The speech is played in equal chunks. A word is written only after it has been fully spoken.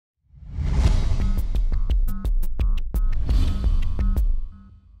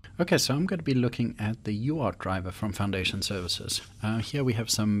Okay, so I'm going to be looking at the UART driver from Foundation Services. Here we have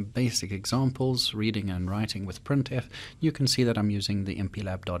some basic examples, reading and writing with printf. You can see that I'm using the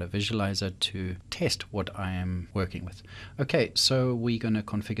MPLAB data visualizer to test what I am working with. Okay, so we're going to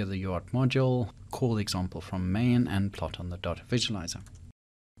configure the UART module, call the example from main, and plot on the data visualizer.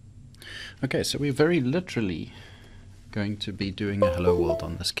 Okay, so we're very literally going to be doing a hello world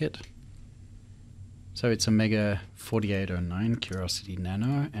on this kit. So it's a Mega 4809 Curiosity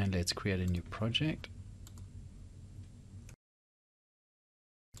Nano, and let's create a new project.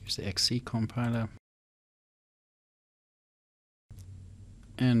 Use the XC compiler.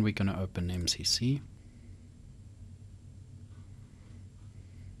 And we're going to open MCC.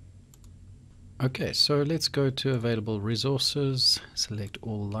 Okay, so let's go to available resources, select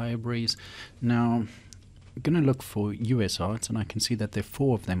all libraries. Now, I'm going to look for USARTs, and I can see that there are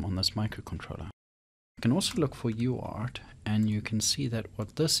 4 of them on this microcontroller. You can also look for UART, and you can see that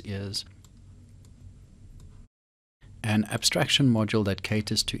what this is an abstraction module that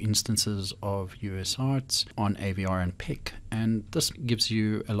caters to instances of USARTs on AVR and PIC, and this gives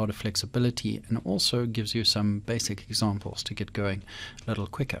you a lot of flexibility and also gives you some basic examples to get going a little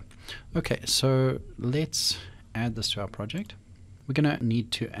quicker. Okay, so let's add this to our project. We're going to need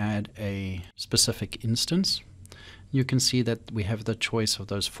to add a specific instance. You can see that we have the choice of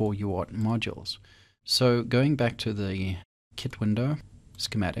those 4 UART modules. So going back to the kit window,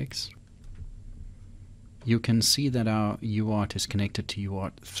 schematics, you can see that our UART is connected to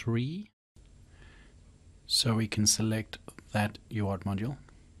UART 3. So we can select that UART module.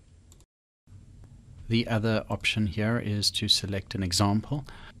 The other option here is to select an example,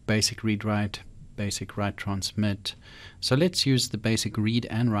 basic read-write, basic write-transmit. So let's use the basic read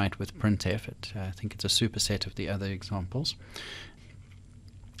and write with printf. I think it's a superset of the other examples.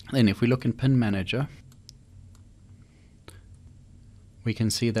 Then if we look in Pin Manager, we can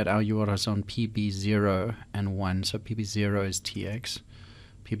see that our UART is on PB0 and 1. So PB0 is TX,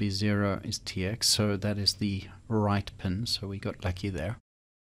 PB0 is TX, so that is the right pin, so we got lucky there.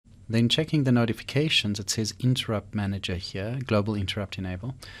 Then checking the notifications, it says Interrupt Manager here, Global Interrupt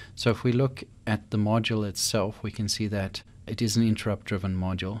Enable. So if we look at the module itself, we can see that it is an interrupt-driven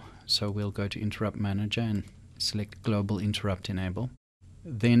module. So we'll go to Interrupt Manager and select Global Interrupt Enable.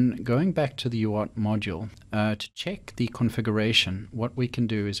 Then going back to the UART module, to check the configuration, what we can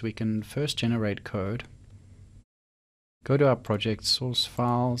do is we can first generate code, go to our project source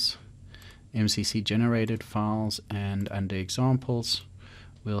files, MCC generated files, and under examples,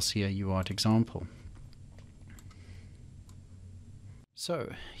 we'll see a UART example.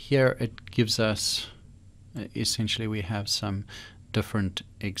 So here it gives us, essentially we have some different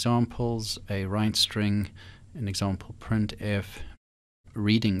examples, a write string, an example printf,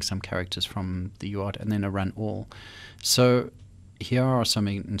 reading some characters from the UART, and then a run all. So here are some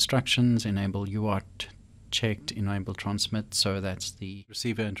instructions: enable UART checked, enable transmit, so that's the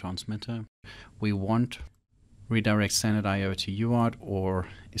receiver and transmitter. We want redirect standard IO to UART, or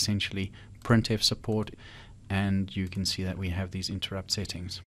essentially printf support, and you can see that we have these interrupt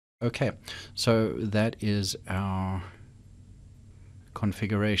settings. Okay, so that is our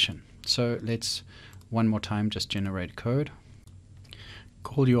configuration. So let's one more time just generate code.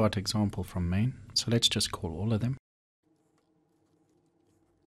 Call UART example from main. So let's just call all of them.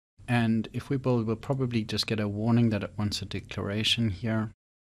 And if we build, we'll probably just get a warning that it wants a declaration here.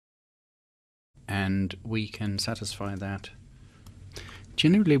 And we can satisfy that.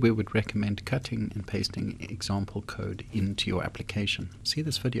 Generally, we would recommend cutting and pasting example code into your application. See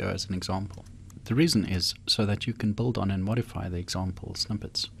this video as an example. The reason is so that you can build on and modify the example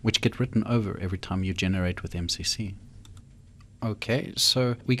snippets, which get written over every time you generate with MCC. Okay,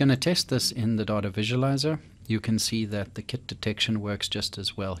 so we're going to test this in the data visualizer. You can see that the kit detection works just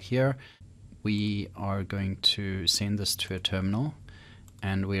as well here. We are going to send this to a terminal,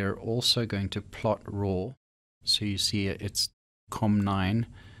 and we're also going to plot raw. So you see it's COM9,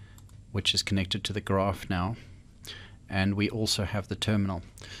 which is connected to the graph now, and we also have the terminal.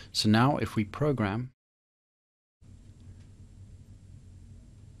 So now if we program,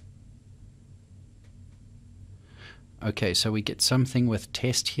 okay, so we get something with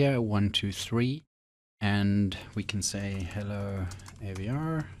test here, 1, 2, 3, and we can say hello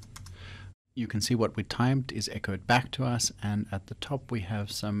AVR. You can see what we typed is echoed back to us, and at the top we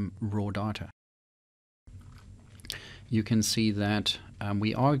have some raw data. You can see that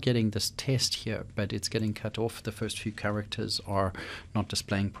we are getting this test here, but it's getting cut off. The first few characters are not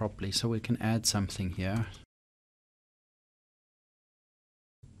displaying properly, so we can add something here.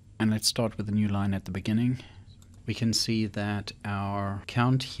 And let's start with a new line at the beginning. We can see that our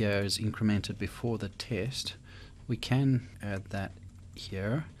count here is incremented before the test. We can add that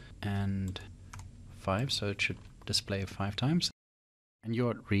here. and 5, so it should display 5 times. And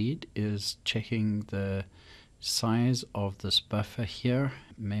UART read is checking the size of this buffer here,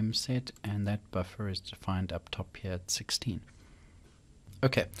 memset, and that buffer is defined up top here at 16.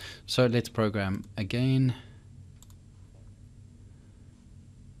 Okay, so let's program again.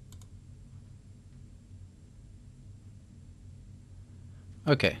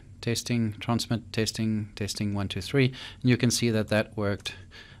 Okay, testing, transmit, testing, 1, 2, 3. And you can see that that worked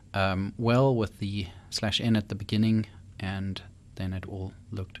well with the /n at the beginning, and then it all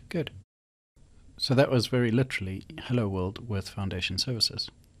looked good. So that was very literally Hello World with Foundation Services.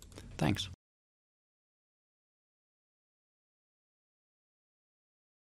 Thanks.